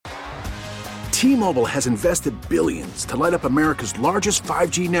T-Mobile has invested billions to light up America's largest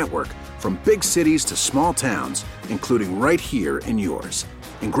 5G network, from big cities to small towns, including right here in yours.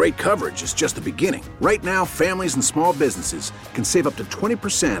 And great coverage is just the beginning. Right now, families and small businesses can save up to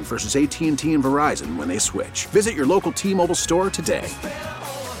 20% versus AT&T and Verizon when they switch. Visit your local T-Mobile store today.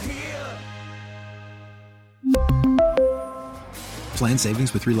 Plan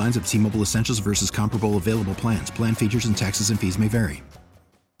savings with 3 lines of T-Mobile Essentials versus comparable available plans. Plan features and taxes and fees may vary.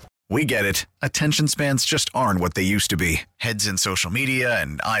 We get it. Attention spans just aren't what they used to be. Heads in social media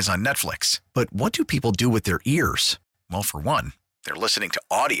and eyes on Netflix. But what do people do with their ears? Well, for one, they're listening to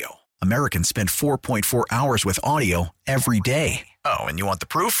audio. Americans spend 4.4 hours with audio every day. Oh, and you want the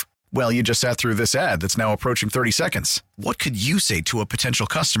proof? Well, you just sat through this ad that's now approaching 30 seconds. What could you say to a potential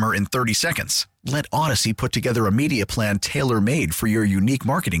customer in 30 seconds? Let Odyssey put together a media plan tailor-made for your unique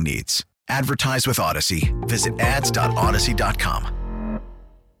marketing needs. Advertise with Odyssey. Visit ads.odyssey.com.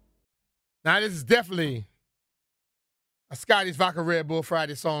 Now, this is definitely a Scotty's Vodka Red Bull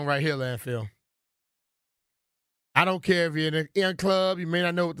Friday song right here, Landfill. I don't care if you're in a club, you may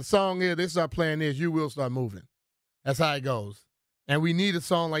not know what the song is. They start playing this, you will start moving. That's how it goes. And we need a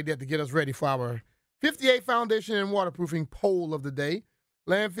song like that to get us ready for our 58 Foundation and Waterproofing poll of the day.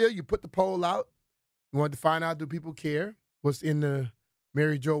 Landfill, you put the poll out. You want to find out, do people care what's in the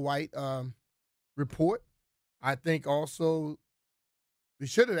Mary Jo White report? I think also we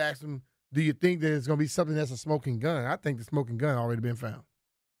should have asked them, do you think there's going to be something that's a smoking gun? I think the smoking gun already been found.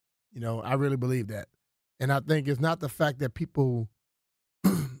 You know, I really believe that. And I think it's not the fact that people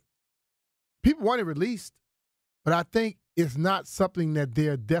want it released, but I think it's not something that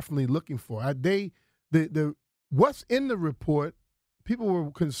they're definitely looking for. What's in the report, people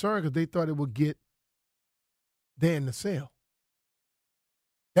were concerned because they thought it would get there in the sale.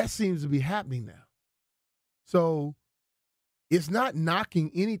 That seems to be happening now. So it's not knocking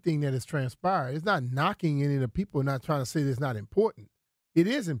anything that has transpired. It's not knocking any of the people, not trying to say that it's not important. It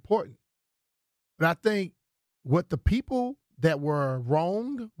is important. But I think what the people that were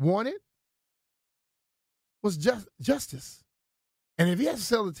wronged wanted was justice. And if he has to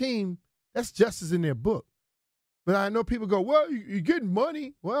sell the team, that's justice in their book. But I know people go, well, you're getting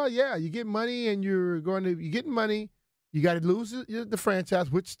money. Well, yeah, you get money and you're getting money. You got to lose the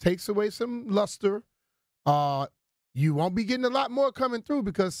franchise, which takes away some luster. You won't be getting a lot more coming through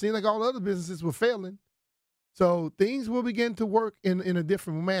because it seems like all other businesses were failing. So things will begin to work in a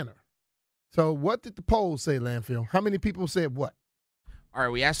different manner. So what did the poll say, Landfill? How many people said what? All right,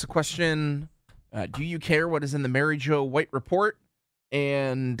 we asked the question, do you care what is in the Mary Jo White report?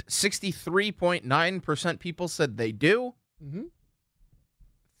 And 63.9% people said they do.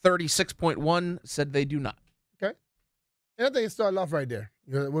 36.1% said they do not. Okay. And I think it started off right there.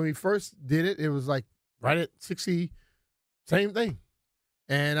 You know, when we first did it, it was like right at 60, same thing.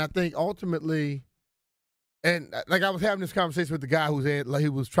 And I think ultimately, and like I was having this conversation with the guy who said, like, he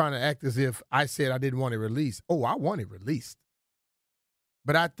was trying to act as if I said I didn't want it released. Oh, I want it released.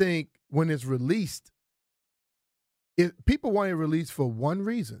 But I think when it's released, people want it released for one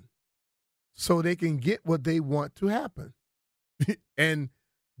reason, so they can get what they want to happen. And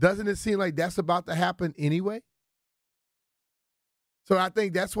doesn't it seem like that's about to happen anyway? So I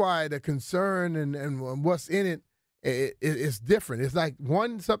think that's why the concern and what's in it, it's different. It's like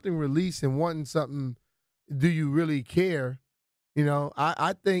wanting something released and wanting something, do you really care? You know,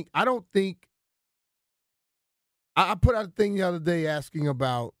 I put out a thing the other day asking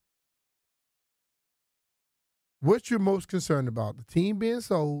about what you're most concerned about, the team being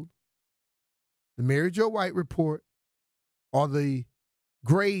sold, the Mary Jo White report, or the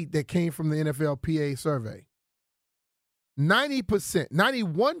grade that came from the NFLPA survey.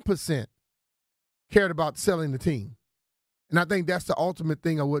 91% cared about selling the team. And I think that's the ultimate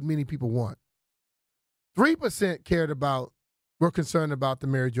thing of what many people want. 3% were concerned about the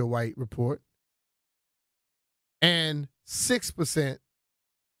Mary Jo White report. And 6%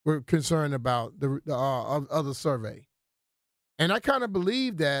 were concerned about the other survey. And I kind of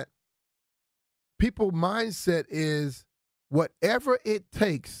believe that people's mindset is whatever it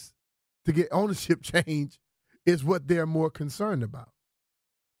takes to get ownership change is what they're more concerned about.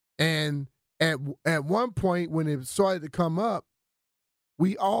 And at one point when it started to come up,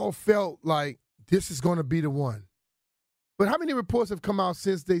 we all felt like this is going to be the one. But how many reports have come out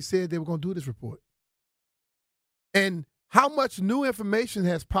since they said they were going to do this report? And how much new information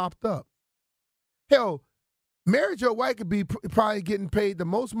has popped up? Hell, Mary Jo White could be probably getting paid the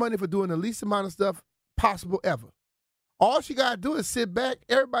most money for doing the least amount of stuff possible ever. All she got to do is sit back.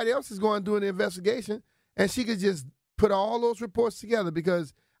 Everybody else is going to do an investigation, and she could just put all those reports together,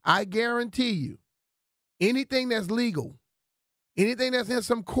 because I guarantee you, anything that's legal, anything that's in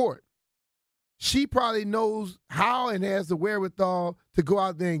some court, she probably knows how and has the wherewithal to go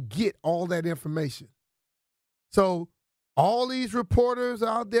out there and get all that information. So all these reporters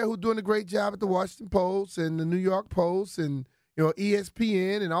out there who are doing a great job at the Washington Post and the New York Post and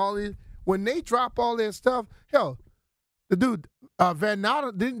ESPN and all these, when they drop all their stuff, hell, the dude Van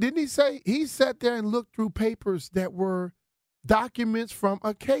Natta, didn't he say he sat there and looked through papers that were documents from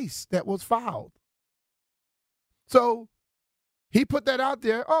a case that was filed? So he put that out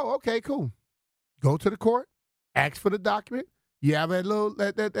there. Oh, okay, cool. Go to the court, ask for the document. You have that little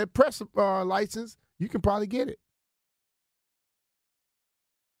that press license. You can probably get it.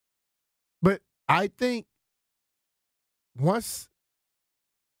 But I think once,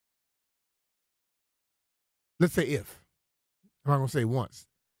 let's say if, I'm not going to say once,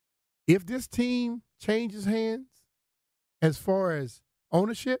 if this team changes hands as far as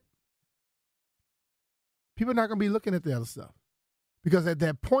ownership, people are not going to be looking at the other stuff. Because at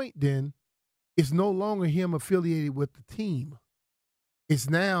that point, then, it's no longer him affiliated with the team. It's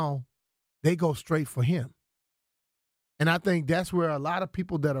now they go straight for him. And I think that's where a lot of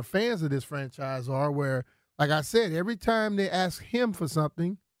people that are fans of this franchise are, where, like I said, every time they ask him for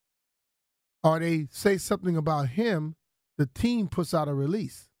something or they say something about him, the team puts out a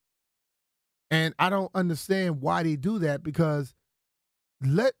release. And I don't understand why they do that, because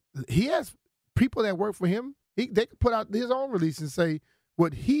he has people that work for him. They could put out his own release and say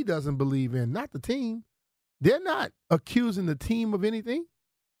what he doesn't believe in, not the team. They're not accusing the team of anything.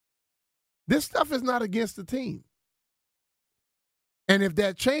 This stuff is not against the team. And if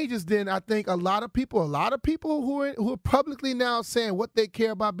that changes, then I think a lot of people who are publicly now saying what they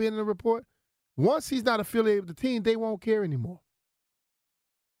care about being in the report, once he's not affiliated with the team, they won't care anymore.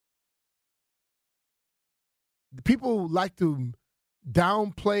 People like to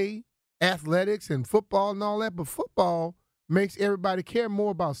downplay athletics and football and all that, but football makes everybody care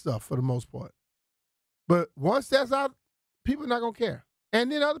more about stuff for the most part. But once that's out, people are not going to care. And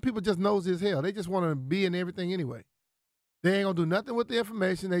then other people just nosy as hell. They just want to be in everything anyway. They ain't going to do nothing with the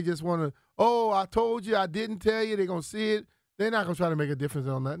information. They just want to, oh, I told you, I didn't tell you. They're going to see it. They're not going to try to make a difference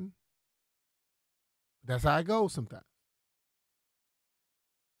on nothing. That's how it goes sometimes.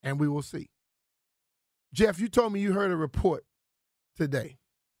 And we will see. Jeff, you told me you heard a report today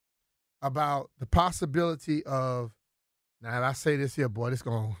about the possibility of, now if I say this here, boy, this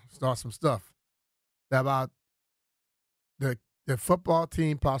going to start some stuff, about the football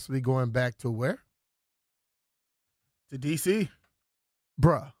team possibly going back to where? To D.C.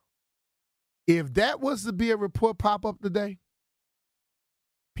 Bruh, if that was to be a report pop up today,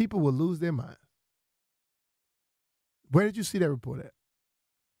 people would lose their minds. Where did you see that report at?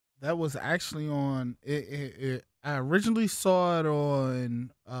 That was actually on. I originally saw it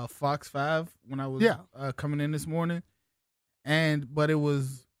on Fox 5 when I was coming in this morning, but it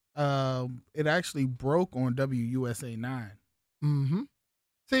was it actually broke on WUSA 9. Mm-hmm.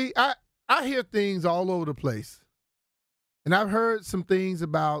 See, I hear things all over the place. And I've heard some things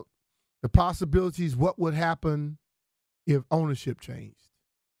about the possibilities, what would happen if ownership changed.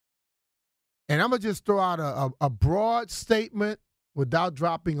 And I'm going to just throw out a broad statement without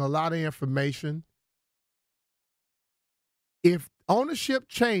dropping a lot of information. If ownership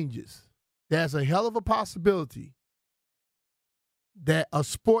changes, there's a hell of a possibility that a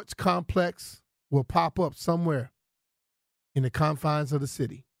sports complex will pop up somewhere in the confines of the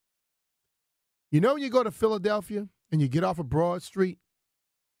city. You know when you go to Philadelphia and you get off of Broad Street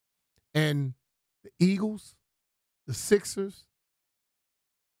and the Eagles, the Sixers,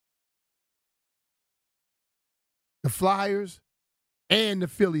 the Flyers, and the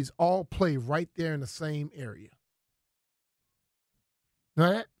Phillies all play right there in the same area.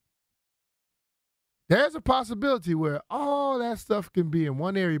 Know that? There's a possibility where all that stuff can be in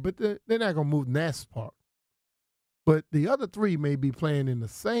one area, but they're not going to move Nassau Park. But the other three may be playing in the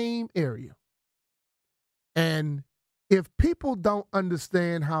same area. And if people don't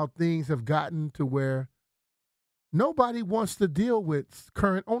understand how things have gotten to where nobody wants to deal with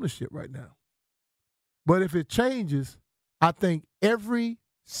current ownership right now. But if it changes, I think every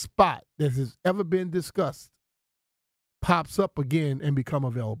spot that has ever been discussed pops up again and become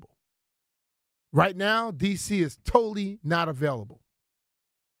available. Right now, D.C. is totally not available.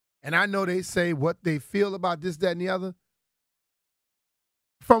 And I know they say what they feel about this, that, and the other.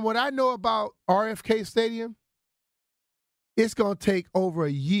 From what I know about RFK Stadium, it's going to take over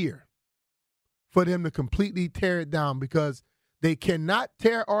a year for them to completely tear it down, because they cannot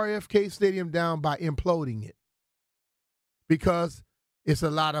tear RFK Stadium down by imploding it, because it's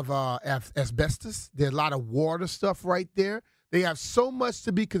a lot of asbestos. There's a lot of water stuff right there. They have so much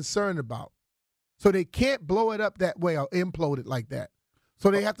to be concerned about. So they can't blow it up that way or implode it like that. So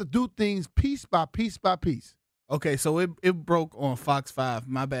they have to do things piece by piece by piece. Okay, so it broke on Fox 5.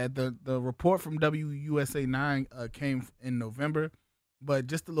 My bad. The report from WUSA 9 came in November, but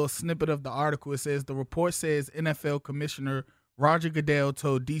just a little snippet of the article. It says the report says NFL Commissioner Roger Goodell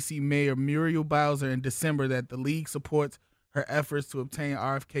told D.C. Mayor Muriel Bowser in December that the league supports her efforts to obtain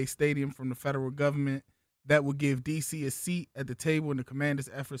RFK Stadium from the federal government that would give D.C. a seat at the table in the Commanders'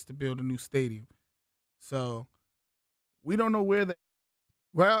 efforts to build a new stadium. So we don't know where the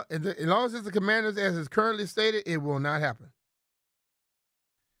Well, as long as it's the Commanders as is currently stated, it will not happen.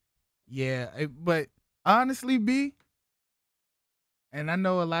 Yeah, but honestly, B, and I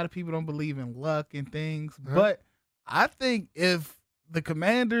know a lot of people don't believe in luck and things, but I think if the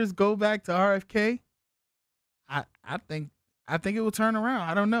Commanders go back to RFK, I think it will turn around.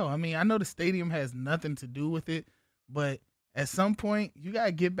 I don't know. I mean, I know the stadium has nothing to do with it, but at some point you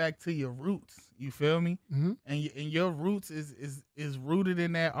gotta get back to your roots. You feel me? Mm-hmm. And your roots is rooted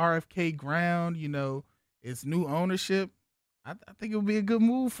in that RFK ground. You know, it's new ownership. I think it would be a good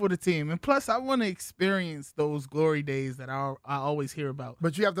move for the team. And plus, I want to experience those glory days that I always hear about.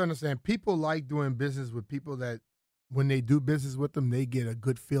 But you have to understand, people like doing business with people that, when they do business with them, they get a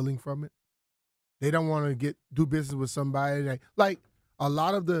good feeling from it. They don't want to do business with somebody that, like a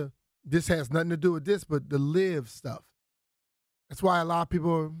lot of this has nothing to do with this, but the live stuff. That's why a lot of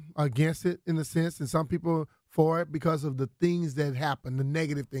people are against it in a sense, and some people for it because of the things that happen, the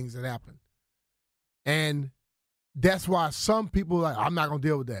negative things that happen. And that's why some people are like, I'm not going to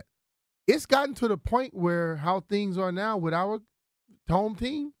deal with that. It's gotten to the point where how things are now with our home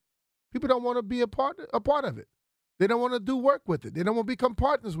team, people don't want to be a part of it. They don't want to do work with it. They don't want to become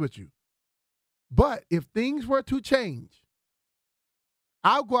partners with you. But if things were to change,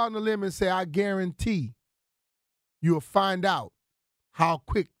 I'll go out on a limb and say I guarantee you'll find out how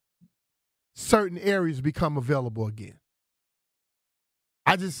quick certain areas become available again.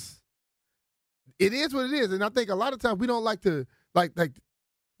 It is what it is. And I think a lot of times we don't like to, like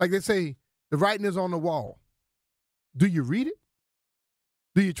they say, the writing is on the wall. Do you read it?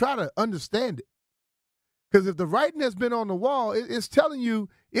 Do you try to understand it? Because if the writing has been on the wall, it's telling you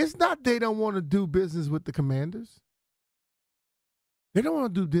it's not they don't want to do business with the Commanders. They don't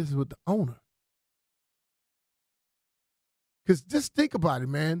want to do business with the owner. Because just think about it,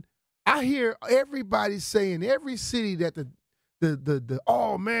 man. I hear everybody saying, every city that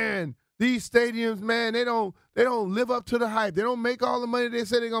oh man, these stadiums, man, they don't live up to the hype. They don't make all the money they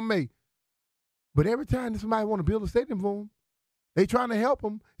say they're gonna make. But every time somebody want to build a stadium for them, they trying to help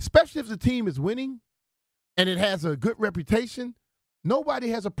them, especially if the team is winning and it has a good reputation. Nobody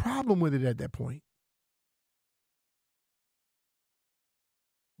has a problem with it at that point.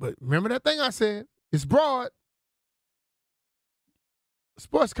 But remember that thing I said? It's broad. A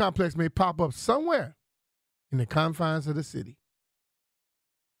sports complex may pop up somewhere in the confines of the city.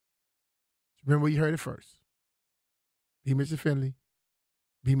 Remember, you heard it first. B. Mitchell Finley.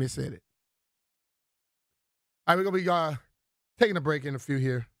 B. Mitch said it. All right, we're going to be taking a break in a few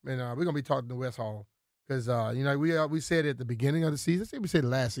here, and we're going to be talking to West Hall because, we said at the beginning of the season, I think we said it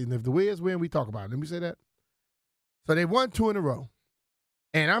last season, if the Wiz win, we talk about it. Didn't we say that? So they won 2 in a row.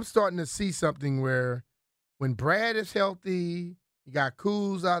 And I'm starting to see something where when Brad is healthy, you got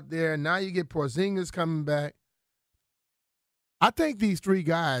Kuz out there, now you get Porzingis coming back. I think these 3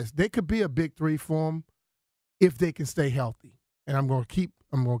 guys, they could be a big 3 for them if they can stay healthy. And I'm going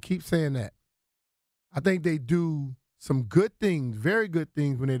to keep saying that. I think they do some good things, very good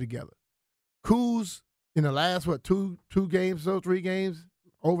things when they're together. Kuz in the last, 2 games, 3 games,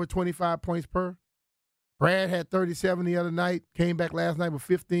 over 25 points per. Brad had 37 the other night, came back last night with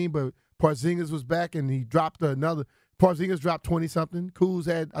 15, but Porzingis was back and he dropped another. Porzingis dropped 20-something. Kuz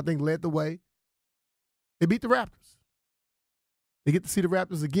had, I think, led the way. They beat the Raptors. They get to see the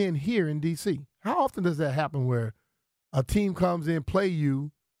Raptors again here in D.C. How often does that happen where a team comes in, play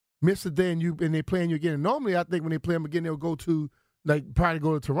you, miss a day, and they playing you again? And normally, I think when they play them again, they'll go to, probably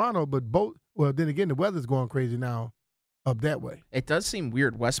go to Toronto, but then again, the weather's going crazy now up that way. It does seem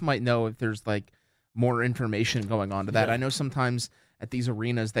weird. Wes might know if there's, more information going on to that. Yeah. I know sometimes at these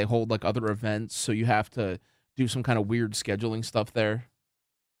arenas they hold other events, so you have to do some kind of weird scheduling stuff there.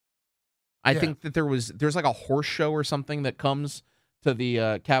 I think that there's a horse show or something that comes to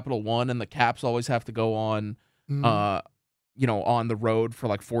the Capital One, and the Caps always have to go on on the road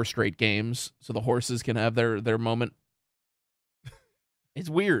for 4 straight games, so the horses can have their moment. It's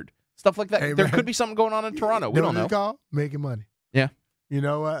weird. Stuff like that. Hey, there could be something going on in Toronto. We don't know. Call making money. Yeah. You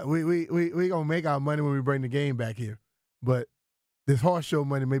know what? We gonna make our money when we bring the game back here, but this horse show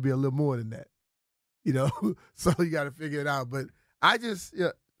money may be a little more than that. So you got to figure it out. But I just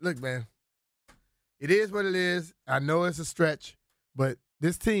look, man. It is what it is. I know it's a stretch, but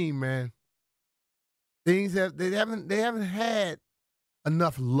this team, man, they haven't had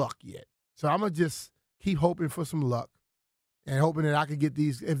enough luck yet. So I'm gonna just keep hoping for some luck and hoping that I can get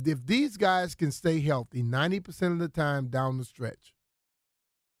these. If these guys can stay healthy 90% of the time down the stretch,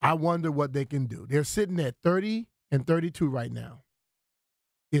 I wonder what they can do. They're sitting at 30-32 right now.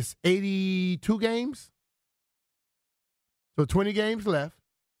 It's 82 games, so 20 games left.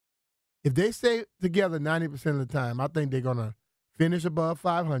 If they stay together 90% of the time, I think they're gonna finish above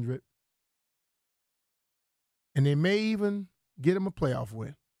 500, and they may even get them a playoff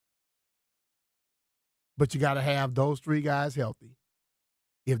win. But you got to have those three guys healthy.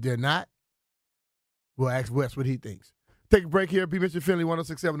 If they're not, we'll ask Wes what he thinks. Take a break here. P. Mitchell Finley,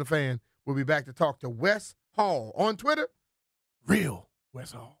 106.7 The Fan. We'll be back to talk to Wes Hall on Twitter. Real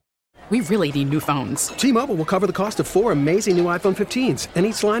Wes Hall. We really need new phones. T-Mobile will cover the cost of 4 amazing new iPhone 15s, and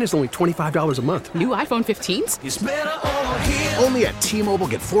each line is only $25 a month. New iPhone 15s? It's better over here. Only at T-Mobile,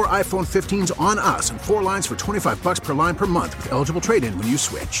 get 4 iPhone 15s on us and 4 lines for $25 per line per month with eligible trade-in when you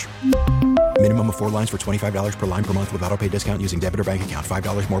switch. Minimum of 4 lines for $25 per line per month with autopay discount using debit or bank account.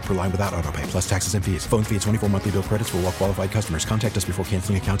 $5 more per line without autopay, plus taxes and fees. Phone fee at 24 monthly bill credits for well-qualified customers. Contact us before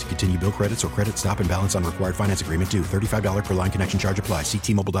canceling account to continue bill credits or credit stop and balance on required finance agreement due. $35 per line connection charge applies. See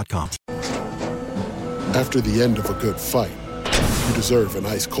T-Mobile.com. After the end of a good fight, you deserve an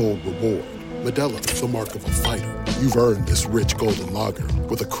ice-cold reward. Modelo is the mark of a fighter. You've earned this rich golden lager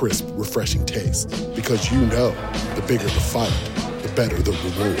with a crisp, refreshing taste. Because you know, the bigger the fight, the better the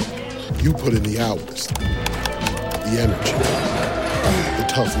reward. You put in the hours, the energy, the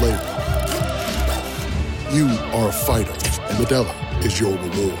tough labor. You are a fighter, and Modelo is your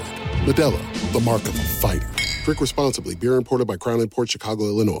reward. Modelo, the mark of a fighter. Drink responsibly. Beer imported by Crown Imports, Chicago,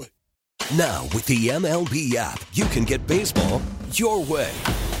 Illinois. Now, with the MLB app, you can get baseball your way.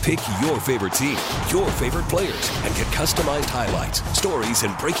 Pick your favorite team, your favorite players, and get customized highlights, stories,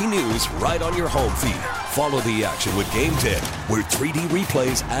 and breaking news right on your home feed. Follow the action with Game 10, where 3D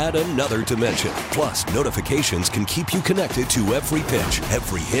replays add another dimension. Plus, notifications can keep you connected to every pitch,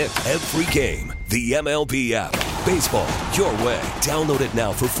 every hit, every game. The MLB app. Baseball your way. Download it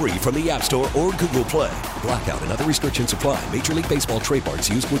now for free from the App Store or Google Play. Blackout and other restrictions apply. Major League Baseball trademarks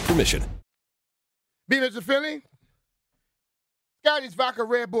used with permission. Be Mr. Philly. Scotty's Vodka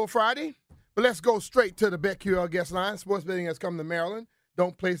Red Bull Friday. But let's go straight to the BetQL guest line. Sports betting has come to Maryland.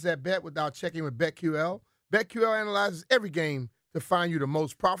 Don't place that bet without checking with BetQL. BetQL analyzes every game to find you the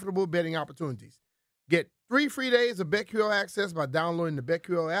most profitable betting opportunities. Get 3 free days of BetQL access by downloading the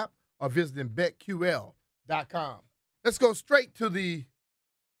BetQL app or visiting BetQL.com. Let's go straight to the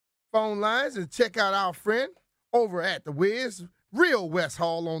phone lines and check out our friend over at the Wiz, Real Wes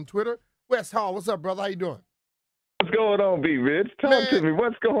Hall on Twitter. Wes Hall, what's up, brother? How you doing? What's going on, B-Rich? Talk to me.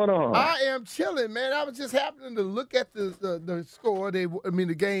 What's going on? I am chilling, man. I was just happening to look at the score.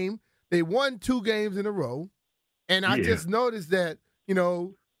 The game. They won 2 games in a row, and I just noticed that,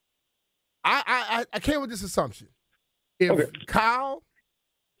 I came with this assumption. If Kyle,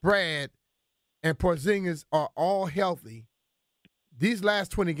 Brad, and Porzingis are all healthy, these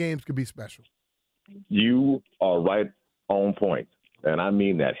last 20 games could be special. You are right on point, and I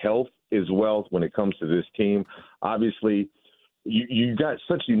mean that. Health is wealth when it comes to this team. Obviously, you got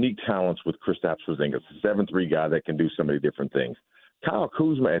such unique talents with Kristaps Porzingis, a 7'3" guy that can do so many different things. Kyle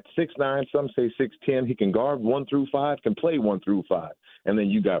Kuzma at 6'9", some say 6'10", he can guard 1 through 5, can play 1 through 5. And then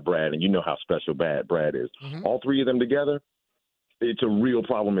you got Brad, and you know how special Brad is. Mm-hmm. All 3 of them together, it's a real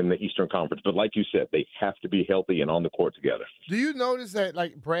problem in the Eastern Conference. But like you said, they have to be healthy and on the court together. Do you notice that,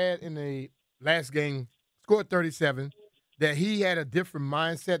 like, Brad in the last game scored 37, that he had a different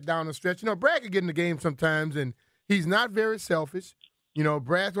mindset down the stretch? Brad could get in the game sometimes, and he's not very selfish.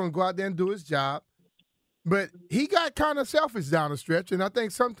 Brad's going to go out there and do his job. But he got kind of selfish down the stretch, and I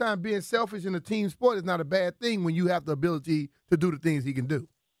think sometimes being selfish in a team sport is not a bad thing when you have the ability to do the things he can do.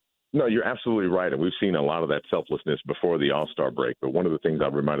 No, you're absolutely right, and we've seen a lot of that selflessness before the All-Star break. But one of the things I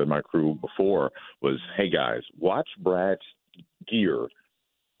reminded my crew before was, hey, guys, watch Brad's gear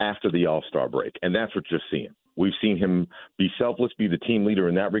after the All-Star break, and that's what you're seeing. We've seen him be selfless, be the team leader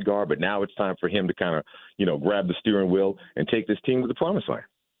in that regard, but now it's time for him to kind of, grab the steering wheel and take this team to the promised land.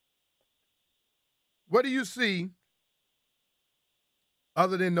 What do you see,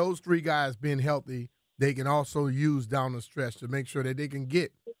 other than those 3 guys being healthy, they can also use down the stretch to make sure that they can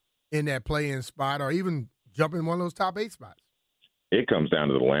get in that play-in spot or even jump in one of those top 8 spots? It comes down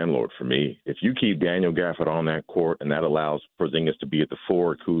to the landlord for me. If you keep Daniel Gafford on that court and that allows Porzingis to be at the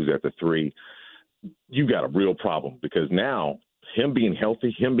 4, Kuz at the 3, you got a real problem, because now him being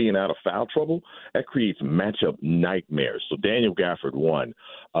healthy, him being out of foul trouble, that creates matchup nightmares. So Daniel Gafford, 1.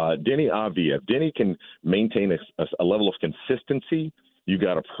 Denny Avdija. If Denny can maintain a level of consistency, you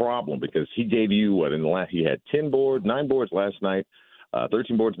got a problem because he gave you he had 9 boards last night,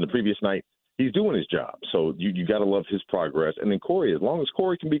 13 boards in the previous night. He's doing his job. So you got to love his progress. And then Corey, as long as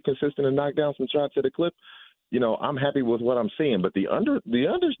Corey can be consistent and knock down some shots at a clip, I'm happy with what I'm seeing. But the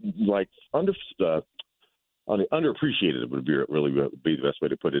underappreciated would be the best way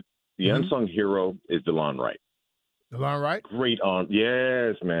to put it. The unsung hero is DeLon Wright. DeLon Wright? Great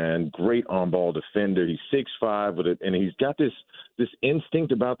on-ball defender. He's 6'5", and he's got this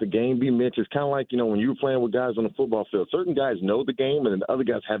instinct about the game. Mitch, it's kind of like, when you were playing with guys on the football field. Certain guys know the game, and then the other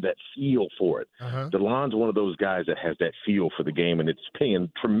guys have that feel for it. DeLon's one of those guys that has that feel for the game, and it's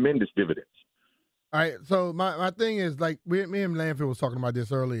paying tremendous dividends. All right, so my thing is, like, me and Lanfield was talking about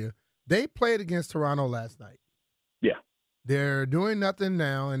this earlier. They played against Toronto last night. Yeah. They're doing nothing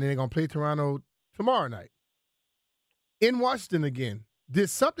now, and they're going to play Toronto tomorrow night. In Washington again. Did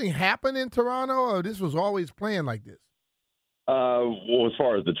something happen in Toronto, or this was always playing like this? Well, as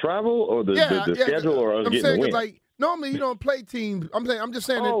far as the travel or the schedule, or us getting the win? Like, normally you don't play teams. I'm just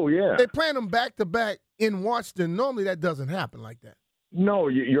saying they're playing them back-to-back in Washington. Normally that doesn't happen like that. No,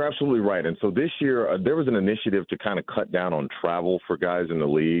 you're absolutely right. And so this year there was an initiative to kind of cut down on travel for guys in the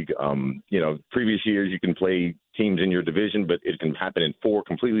league. Previous years you can play teams in your division, but it can happen in 4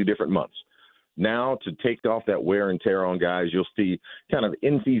 completely different months. Now, to take off that wear and tear on guys, you'll see kind of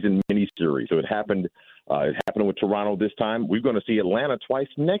in-season mini-series. So it happened with Toronto this time. We're going to see Atlanta twice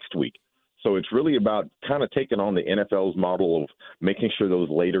next week. So it's really about kind of taking on the NFL's model of making sure those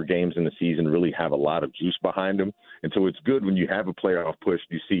later games in the season really have a lot of juice behind them. And so it's good when you have a playoff push.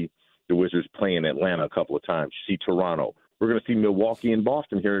 You see the Wizards playing Atlanta a couple of times. You see Toronto. We're going to see Milwaukee and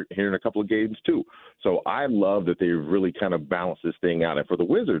Boston here in a couple of games too. So I love that they really kind of balance this thing out. And for the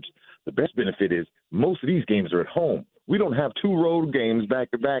Wizards, the best benefit is most of these games are at home. We don't have 2 road games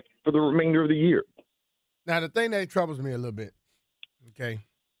back-to-back for the remainder of the year. Now, the thing that troubles me a little bit, okay,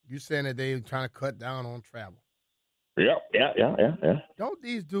 you saying that they're trying to cut down on travel. Yeah. Don't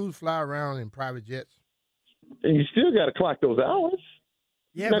these dudes fly around in private jets? And you still got to clock those hours.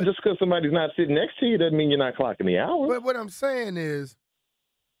 Yeah, not just because somebody's not sitting next to you doesn't mean you're not clocking the hours. But what I'm saying is,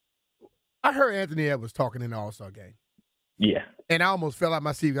 I heard Anthony Edwards talking in the All-Star game. Yeah. And I almost fell out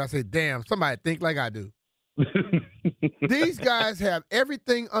my seat. I said, damn, somebody think like I do. These guys have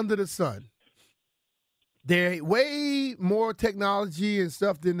everything under the sun. They're way more technology and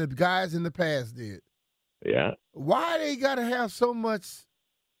stuff than the guys in the past did. Yeah. Why they got to have so much,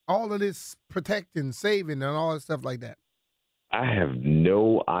 all of this protecting, saving, and all that stuff like that? I have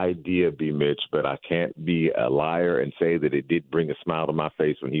no idea, Mitch, but I can't be a liar and say that it did bring a smile to my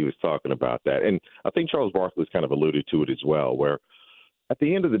face when he was talking about that. And I think Charles Barkley's kind of alluded to it as well, where at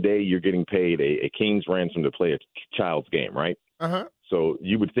the end of the day, you're getting paid a king's ransom to play a child's game, right? Uh-huh. So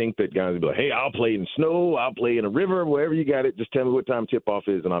you would think that guys would be like, hey, I'll play in snow, I'll play in a river, wherever you got it. Just tell me what time tip-off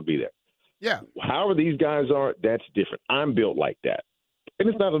is and I'll be there. Yeah. However these guys are, that's different. I'm built like that. And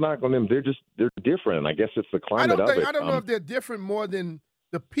it's not a knock on them. They're different. And I guess it's the climate of it. I don't know if they're different more than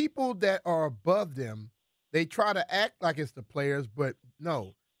the people that are above them. They try to act like it's the players, but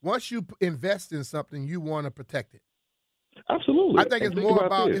no. Once you invest in something, you want to protect it. Absolutely. I think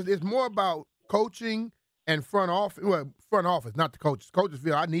it's more about coaching and front office. Well, front office, not the coaches. Coaches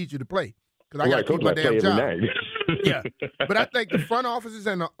feel I need you to play because I got to keep my damn job. Yeah, but I think the front offices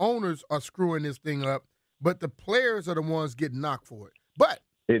and the owners are screwing this thing up, but the players are the ones getting knocked for it. But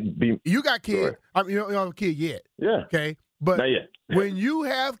you got kids. Sure. I mean, you don't have a kid yet. Yeah. Okay. But not yet. When you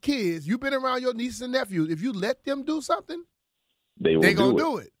have kids, you've been around your nieces and nephews. If you let them do something, they're going to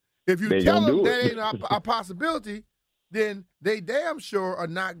do it. If you tell them that ain't a possibility, then they damn sure are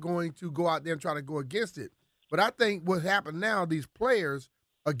not going to go out there and try to go against it. But I think what happened now, these players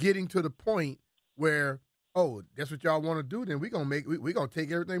are getting to the point where, oh, that's what y'all want to do, then we're gonna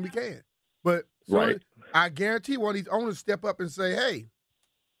take everything we can. But I guarantee one of these owners step up and say, hey,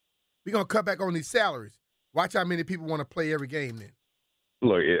 we're going to cut back on these salaries. Watch how many people want to play every game then.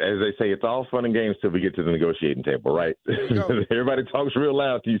 Look, as they say, it's all fun and games till we get to the negotiating table, right? Everybody talks real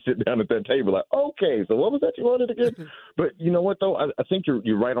loud till you sit down at that table like, okay, so what was that you wanted again? But you know what, though? I think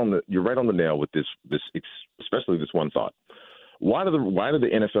you're right on the nail with this, especially this one thought. Why do the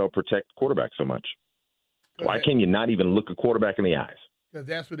NFL protect quarterbacks so much? Why can you not even look a quarterback in the eyes? Because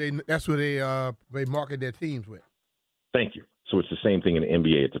that's what they market their teams with. Thank you. So it's the same thing in the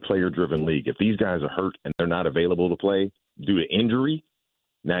NBA. It's a player-driven league. If these guys are hurt and they're not available to play due to injury,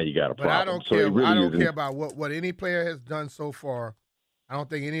 now you got a problem. But I don't care about what any player has done so far. I don't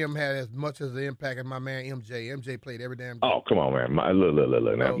think any of them had as much as the impact as my man MJ. MJ played every damn game. Oh, come on, man! Look.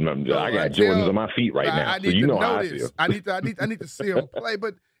 I got Jordans on my feet right now, so you know how I feel. I need to see them play,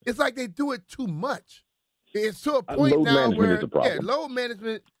 but it's like they do it too much. It's to a point load now management where is a problem. load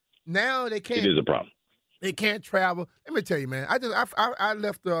management. Now they can't. It is a problem. They can't travel. Let me tell you, man. I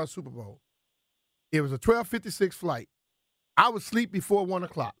left the Super Bowl. It was a 12:56 flight. I was asleep before 1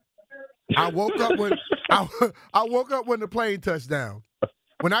 o'clock. I woke up when I woke up when the plane touched down.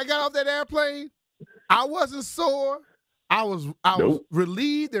 When I got off that airplane, I wasn't sore. I was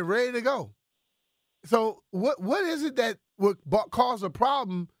relieved and ready to go. So what is it that would cause a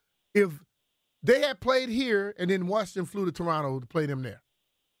problem if they had played here and then Washington flew to Toronto to play them there?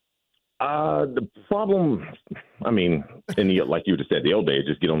 The problem, I mean, like you just said, the old days,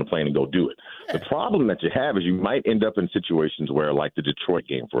 just get on the plane and go do it. Yeah. The problem that you have is you might end up in situations where, like the Detroit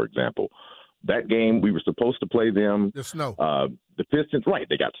game, for example, that game, we were supposed to play them. The snow. The Pistons, right,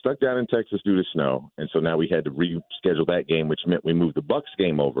 they got stuck down in Texas due to snow, and so now we had to reschedule that game, which meant we moved the Bucks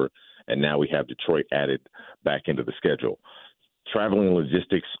game over, and now we have Detroit added back into the schedule. Traveling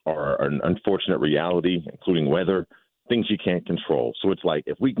logistics are an unfortunate reality, including weather, things you can't control. So it's like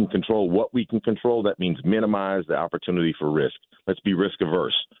if we can control what we can control, that means minimize the opportunity for risk. Let's be risk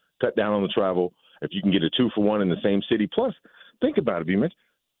averse. Cut down on the travel. If you can get a 2-for-1 in the same city. Plus, think about it, B-Mitch.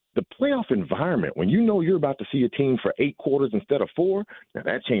 The playoff environment, when you know you're about to see a team for 8 quarters instead of 4, now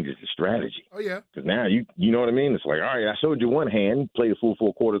that changes the strategy. Oh, yeah. Because now you know what I mean? It's like, all right, I showed you one hand, played a full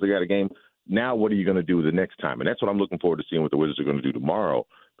 4 quarters, I got a game. Now what are you going to do the next time? And that's what I'm looking forward to seeing what the Wizards are going to do tomorrow,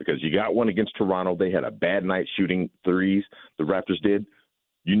 because you got one against Toronto. They had a bad night shooting threes, the Raptors did.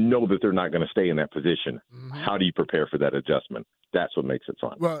 You know that they're not going to stay in that position. Mm-hmm. How do you prepare for that adjustment? That's what makes it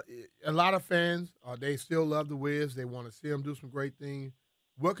fun. Well, a lot of fans, they still love the Wiz. They want to see them do some great things.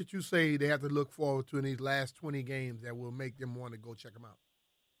 What could you say they have to look forward to in these last 20 games that will make them want to go check them out?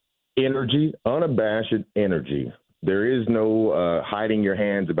 Energy, unabashed energy. There is no hiding your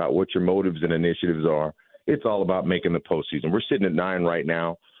hands about what your motives and initiatives are. It's all about making the postseason. We're sitting at 9 right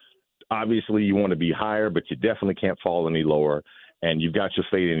now. Obviously, you want to be higher, but you definitely can't fall any lower. And you've got your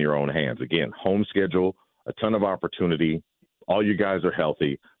fate in your own hands. Again, home schedule, a ton of opportunity. All you guys are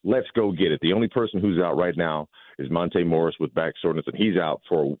healthy. Let's go get it. The only person who's out right now is Monte Morris with back soreness, and he's out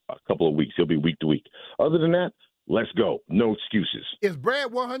for a couple of weeks. He'll be week to week. Other than that, let's go. No excuses. Is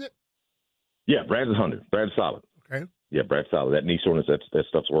Brad 100? Yeah, Brad's 100. Brad's solid. Okay. Yeah, Brad's solid. That knee soreness, that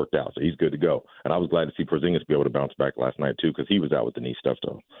stuff's worked out, so he's good to go. And I was glad to see Porzingis be able to bounce back last night, too, because he was out with the knee stuff,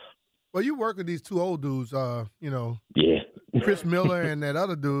 though. Well, you work with these 2 old dudes, Yeah. Chris Miller and that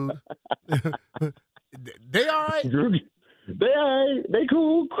other dude. They all right? They all right. They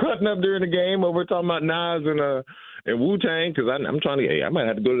cool. Cutting up during the game over talking about Nas and Wu-Tang, because I'm trying to, I might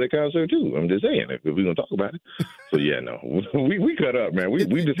have to go to that concert, too. I'm just saying, if we're going to talk about it. So, yeah, no. We cut up, man.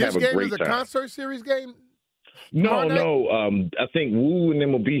 We just have a great time. This game is a concert series game? No. I think Wu and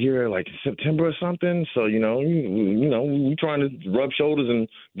them will be here like September or something. So, we trying to rub shoulders and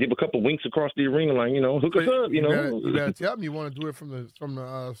give a couple winks across the arena, like, hook us up, You better tell them you want to do it from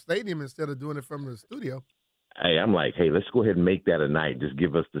the stadium instead of doing it from the studio. Hey, I'm like, let's go ahead and make that a night. Just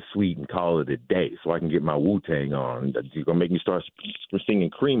give us the suite and call it a day so I can get my Wu-Tang on. You're going to make me start singing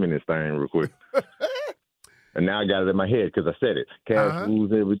Cream in this thing real quick. And now I got it in my head because I said it. Cash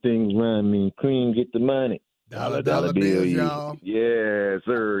rules everything around me. Cream, get the money. Dollar bills, y'all. Yes,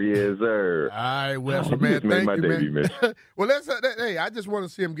 sir. Yes, sir. All right, Wesley, man. Thank you, debut, man. Well, I just want to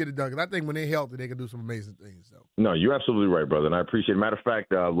see them get it done because I think when they're healthy, they can do some amazing things. So. No, you're absolutely right, brother, and I appreciate it. Matter of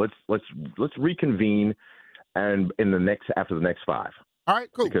fact, let's reconvene and after the next 5. All right,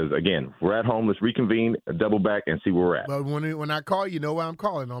 cool. Because, again, we're at home. Let's reconvene, double back, and see where we're at. But when I call, you know why I'm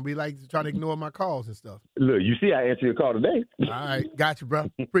calling. Don't be like trying to ignore my calls and stuff. Look, you see I answer your call today. All right. Got you,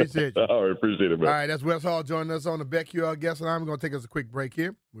 bro. Appreciate you. All right. Appreciate it, bro. All right. That's Wes Hall joining us on the BetQL Guest Line. We're going to take us a quick break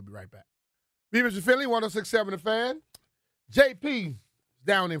here. We'll be right back. Mr. Finley, 106.7 The Fan. JP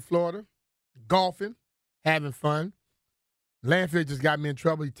down in Florida, golfing, having fun. Landfill just got me in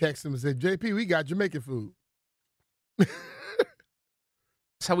trouble. He texted him and said, JP, we got Jamaican food.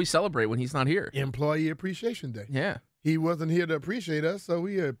 That's how we celebrate when he's not here. Employee Appreciation Day. Yeah. He wasn't here to appreciate us, so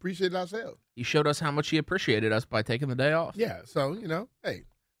we appreciate ourselves. He showed us how much he appreciated us by taking the day off. Yeah, so, hey,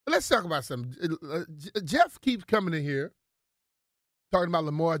 let's talk about something. Jeff keeps coming in here talking about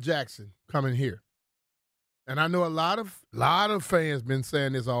Lamar Jackson coming here. And I know a lot of fans been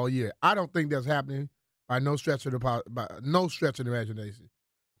saying this all year. I don't think that's happening by no stretch of the imagination.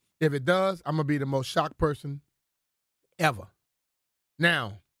 If it does, I'm going to be the most shocked person ever.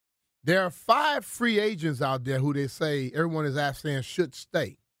 Now, there are 5 free agents out there who they say everyone is saying should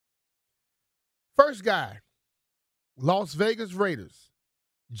stay. First guy, Las Vegas Raiders,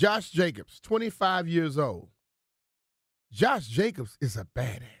 Josh Jacobs, 25 years old. Josh Jacobs is a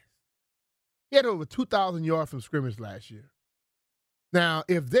badass. He had over 2,000 yards from scrimmage last year. Now,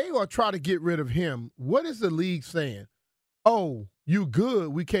 if they are trying to get rid of him, what is the league saying? Oh, you good,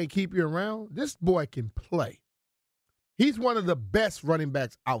 we can't keep you around? This boy can play. He's one of the best running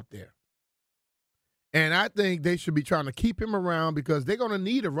backs out there. And I think they should be trying to keep him around because they're going to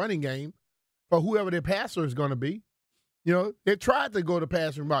need a running game for whoever their passer is going to be. You know, they tried to go to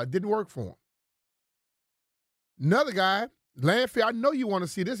passing route. It didn't work for him. Another guy, Landfield, I know you want to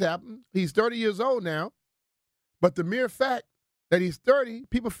see this happen. He's 30 years old now. But the mere fact that he's 30,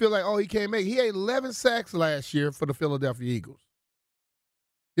 people feel like, oh, he can't make it. He had 11 sacks last year for the Philadelphia Eagles.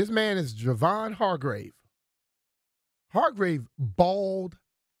 This man is Javon Hargrave. Hargrave balled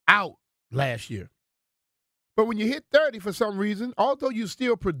out last year. But when you hit 30 for some reason, although you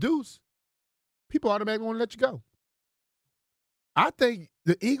still produce, people automatically want to let you go. I think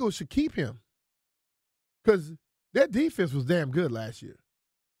the Eagles should keep him because their defense was damn good last year.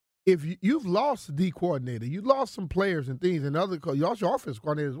 If you've lost the D coordinator, you lost some players and things, and you lost your offense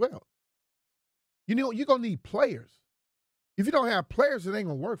coordinator as well. You know, you're going to need players. If you don't have players, it ain't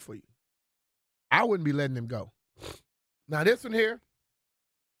going to work for you. I wouldn't be letting them go. Now, this one here,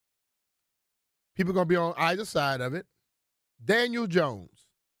 people are going to be on either side of it. Daniel Jones.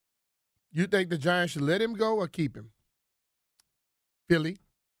 You think the Giants should let him go or keep him? Philly?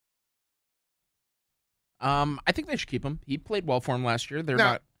 I think they should keep him. He played well for him last year.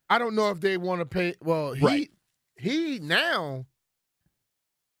 I don't know if they want to pay. Well, he now.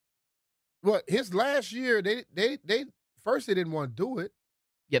 Well, his last year, they first they didn't want to do it.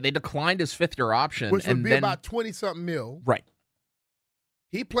 Yeah, they declined his fifth-year option. Which would be about 20-something mil. Right.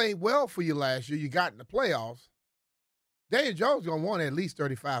 He played well for you last year. You got in the playoffs. Daniel Jones is going to want at least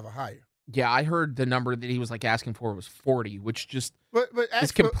 35 or higher. Yeah, I heard the number that he was asking for was 40, which just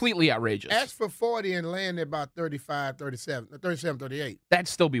is completely outrageous. Ask for 40 and land at about 35, 37, 38. That'd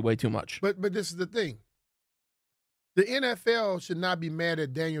still be way too much. But this is the thing. The NFL should not be mad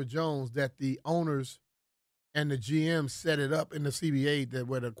at Daniel Jones that the owners and the GM set it up in the CBA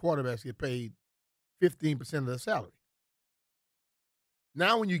where the quarterbacks get paid 15% of their salary.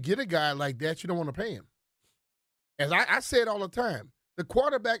 Now, when you get a guy like that, you don't want to pay him. As I say it all the time, the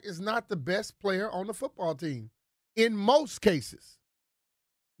quarterback is not the best player on the football team in most cases.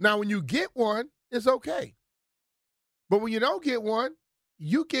 Now, when you get one, it's okay. But when you don't get one,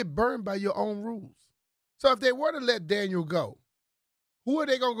 you get burned by your own rules. So if they were to let Daniel go, who are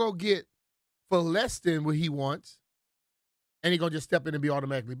they going to go get for less than what he wants, and he's going to just step in and be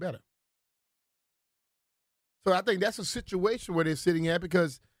automatically better? So I think that's a situation where they're sitting at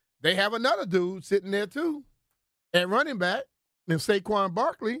because they have another dude sitting there too at running back and Saquon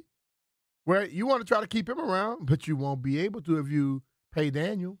Barkley, where you want to try to keep him around, but you won't be able to if you pay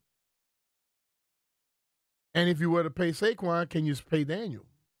Daniel. And if you were to pay Saquon, can you pay Daniel?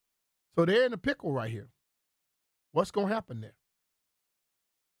 So they're in a pickle right here. What's going to happen there?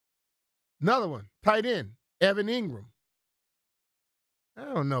 Another one, tight end, Evan Ingram. I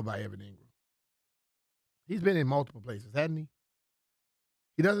don't know about Evan Ingram. He's been in multiple places, hasn't he?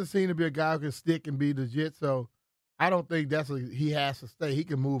 He doesn't seem to be a guy who can stick and be legit, so I don't think he has to stay. He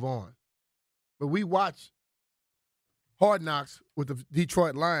can move on. But we watch Hard Knocks with the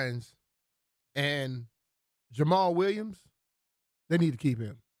Detroit Lions, and Jamal Williams, they need to keep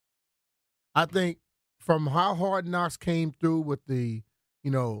him. I think from how Hard Knocks came through with the,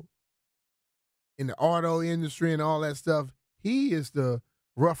 in the auto industry and all that stuff, he is the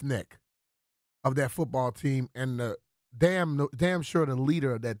roughneck of that football team and the damn sure the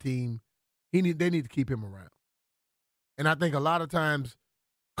leader of that team. They need to keep him around. And I think a lot of times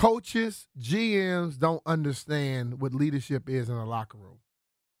coaches, GMs don't understand what leadership is in a locker room.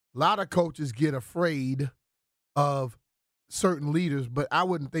 A lot of coaches get afraid of certain leaders, but I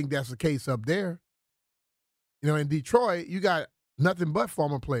wouldn't think that's the case up there. In Detroit, you got nothing but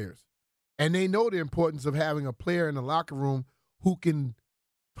former players. And they know the importance of having a player in the locker room who can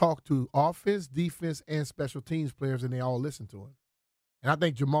talk to offense, defense, and special teams players, and they all listen to him. And I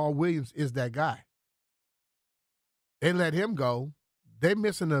think Jamal Williams is that guy. They let him go. They're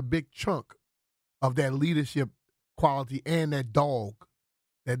missing a big chunk of that leadership quality and that dog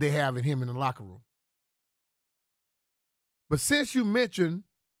that they have in him in the locker room. But since you mentioned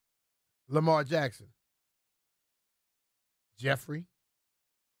Lamar Jackson, Jeffrey,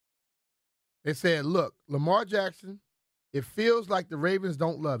 they said, look, Lamar Jackson, it feels like the Ravens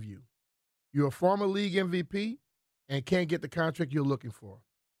don't love you. You're a former league MVP and can't get the contract you're looking for.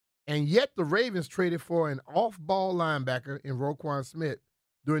 And yet the Ravens traded for an off-ball linebacker in Roquan Smith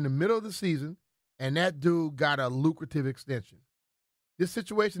during the middle of the season, and that dude got a lucrative extension. This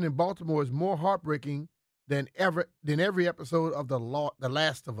situation in Baltimore is more heartbreaking than every episode of The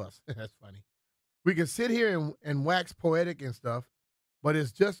Last of Us. That's funny. We can sit here and wax poetic and stuff, but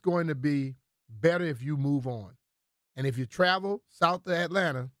it's just going to be better if you move on. And if you travel south of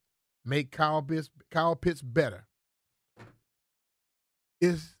Atlanta, make Kyle Pitts better.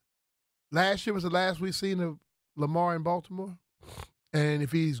 Last year was the last we've seen of Lamar in Baltimore? And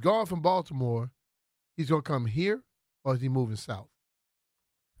if he's gone from Baltimore, he's going to come here, or is he moving south?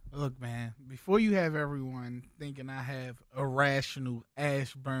 Look, man, before you have everyone thinking I have irrational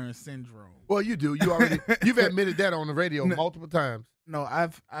Ashburn syndrome. Well, you do. You've admitted that on the radio multiple times. No, I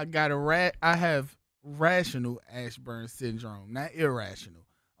have rational Ashburn syndrome, not irrational.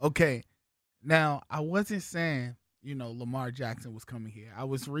 Okay. Now, I wasn't saying, Lamar Jackson was coming here. I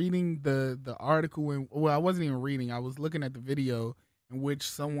was reading the article, I wasn't even reading. I was looking at the video in which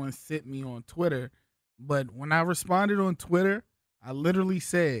someone sent me on Twitter. But when I responded on Twitter, I literally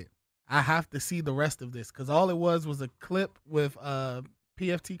said, I have to see the rest of this, because all it was a clip with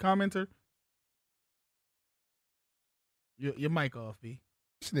PFT commenter. Your mic off, B.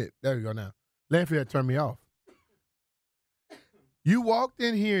 Snip. There we go now. Landfill had turned me off. You walked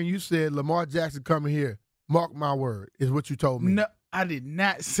in here and you said, Lamar Jackson coming here. Mark my word, is what you told me. No, I did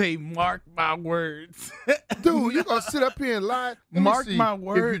not say mark my words. Dude, you going to sit up here and lie? Mark my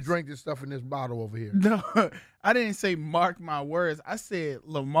words. If you drink this stuff in this bottle over here. No, I didn't say mark my words. I said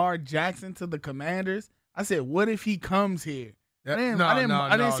Lamar Jackson to the Commanders. I said, what if he comes here? I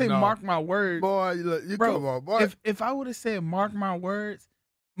didn't say mark my words. Boy, look, come on, boy. If I would have said mark my words,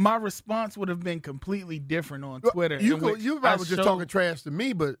 my response would have been completely different on Twitter. You probably just talking trash to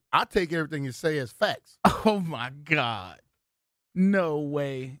me, but I take everything you say as facts. Oh, my God. No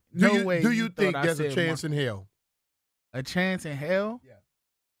way. No way. Do you think there's a chance in hell? A chance in hell? Yeah.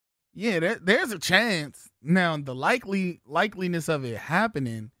 Yeah, there's a chance. Now, the likeliness of it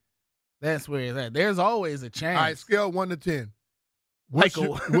happening, that's where it's at. There's always a chance. All right, scale 1 to 10. What's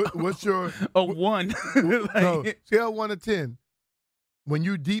your a 1? No, scale 1 to 10. When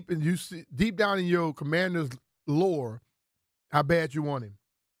you deep down in your Commander's lore, how bad you want him?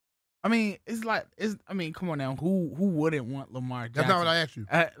 I mean, come on now. Who wouldn't want Lamar Jackson? That's not what I asked you.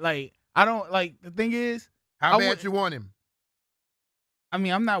 I don't the thing is, how bad you want him? I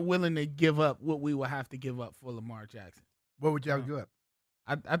mean, I'm not willing to give up what we would have to give up for Lamar Jackson. What would you have to give up?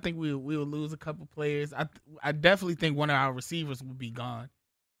 I think we will lose a couple players. I definitely think one of our receivers will be gone,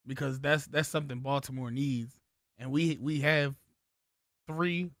 because that's something Baltimore needs, and we have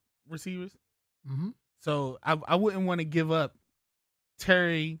 3 receivers. Mm-hmm. So I wouldn't want to give up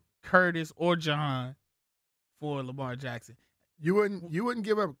Terry, Curtis, or Jahan for Lamar Jackson. You wouldn't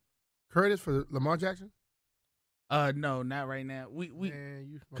give up Curtis for Lamar Jackson? No, not right now.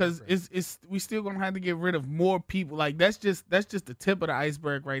 Because we still gonna have to get rid of more people. Like that's just the tip of the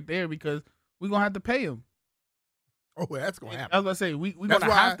iceberg right there, because we're gonna have to pay him. Oh, that's gonna happen. I was gonna say we're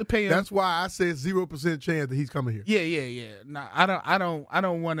gonna have to pay him. That's why I said 0% chance that he's coming here. Yeah. No, I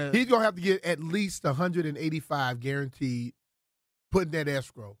don't want to. He's gonna have to get at least 185 guaranteed. Putting that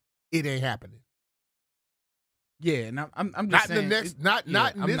escrow, it ain't happening. Yeah, and I'm just saying, not in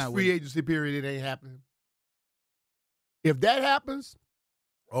this free agency period. It ain't happening. If that happens,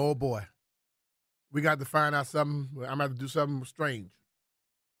 oh boy, we got to find out something. I'm gonna have to do something strange.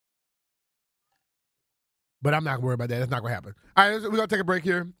 But I'm not going to worry about that. That's not going to happen. All right, we're going to take a break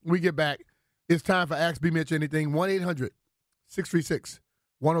here. When we get back, it's time for Ask B. Mitch Anything.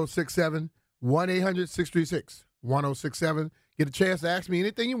 1-800-636-1067. 1-800-636-1067. Get a chance to ask me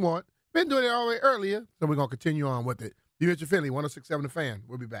anything you want. Been doing it all the way earlier, so we're going to continue on with it. B. Mitch Finley, 106.7 The Fan.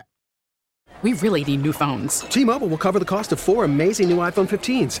 We'll be back. We really need new phones. T-Mobile will cover the cost of 4 amazing new iPhone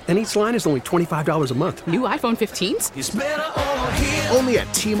 15s, and each line is only $25 a month. New iPhone 15s? It's better over here. Only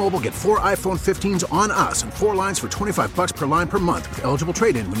at T-Mobile, get 4 iPhone 15s on us and 4 lines for $25 per line per month with eligible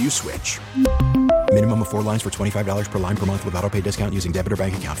trade-in when you switch. Minimum of 4 lines for $25 per line per month with autopay discount using debit or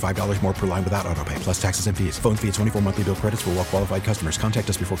bank account. $5 more per line without autopay, plus taxes and fees. Phone fee at 24 monthly bill credits for well-qualified customers. Contact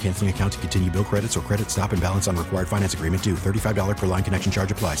us before canceling account to continue bill credits or credit stop and balance on required finance agreement due. $35 per line connection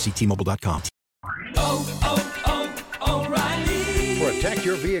charge applies. See T-Mobile.com. O'Reilly. Protect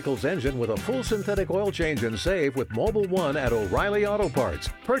your vehicle's engine with a full synthetic oil change and save with Mobil 1 at O'Reilly Auto Parts.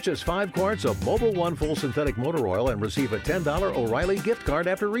 Purchase 5 quarts of Mobil 1 full synthetic motor oil and receive a $10 O'Reilly gift card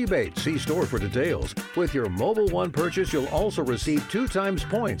after rebate. See store for details. With your Mobil 1 purchase, you'll also receive 2 times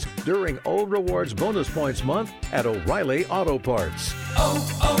points during O Rewards Bonus Points Month at O'Reilly Auto Parts.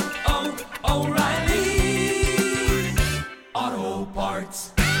 O'Reilly Auto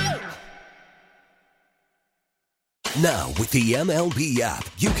Parts. Now, with the MLB app,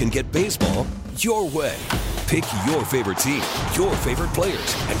 you can get baseball your way. Pick your favorite team, your favorite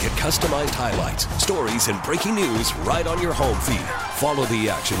players, and get customized highlights, stories, and breaking news right on your home feed. Follow the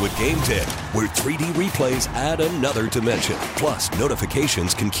action with Game Tip, where 3D replays add another dimension. Plus,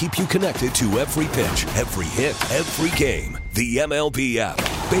 notifications can keep you connected to every pitch, every hit, every game. The MLB app.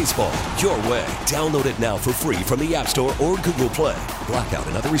 Baseball, your way. Download it now for free from the App Store or Google Play. Blackout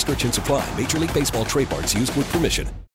and other restrictions apply. Major League Baseball trademarks used with permission.